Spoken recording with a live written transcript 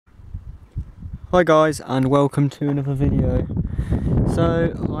Hi guys, and welcome to another video.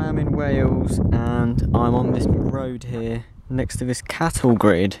 So I am in Wales and I'm on this road here next to this cattle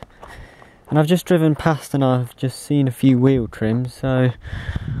grid, and I've just driven past and I've just seen a few wheel trims, so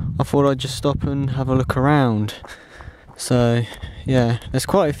I thought I'd just stop and have a look around. So yeah, there's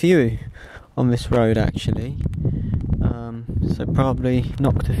quite a few on this road actually, so probably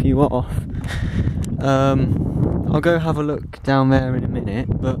knocked a few off. I'll go have a look down there in a minute,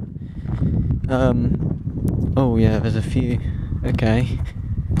 but oh yeah, there's a few. Okay,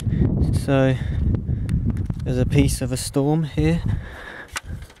 so there's a piece of a storm here.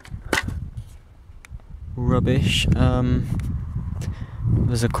 Rubbish.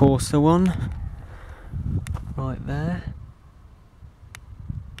 There's a coarser one right there.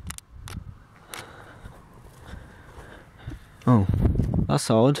 Oh, that's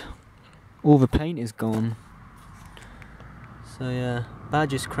odd. All the paint is gone. So yeah,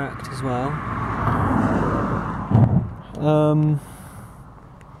 badge is cracked as well.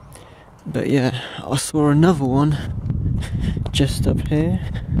 But yeah, I saw another one just up here.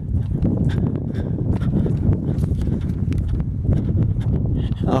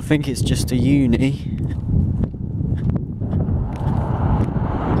 I think it's just a uni.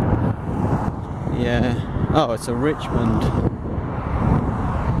 Yeah. Oh, it's a Richmond.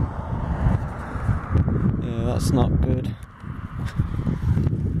 Yeah, that's not good.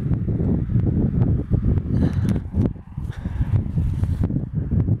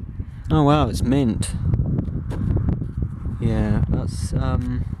 Oh wow, it's mint. Yeah, that's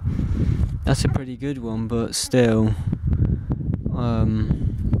a pretty good one, but still, I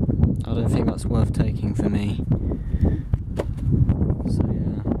don't think that's worth taking for me. So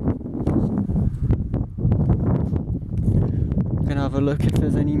yeah, I'm gonna have a look if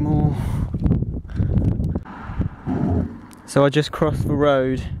there's any more. So I just crossed the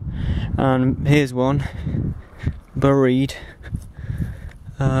road, and here's one buried.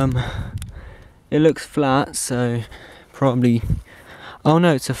 It looks flat, so probably. Oh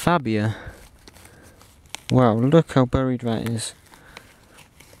no, it's a Fabia. Wow, look how buried that is.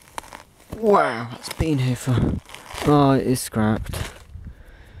 Wow, it's been here for. Oh, it is scrapped.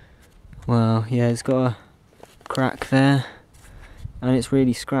 Well, yeah, it's got a crack there, and it's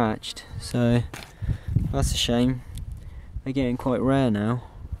really scratched, so that's a shame. They're getting quite rare now.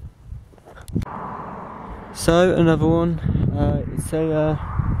 So another one, it's a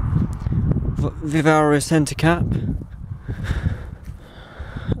Vivaro centre cap.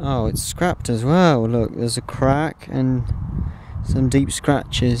 Oh, it's scrapped as well. Look, there's a crack and some deep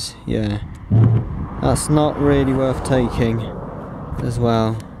scratches. Yeah, that's not really worth taking as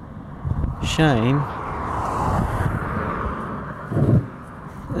well. Shame.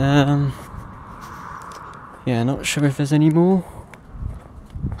 Yeah, not sure if there's any more.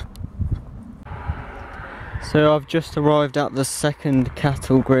 So I've just arrived at the second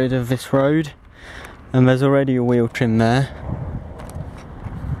cattle grid of this road, and there's already a wheel trim there.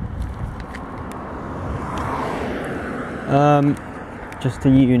 Just a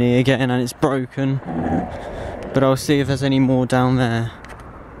uni again, and it's broken, but I'll see if there's any more down there.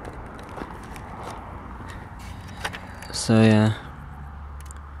 So yeah,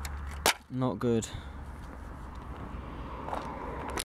 not good.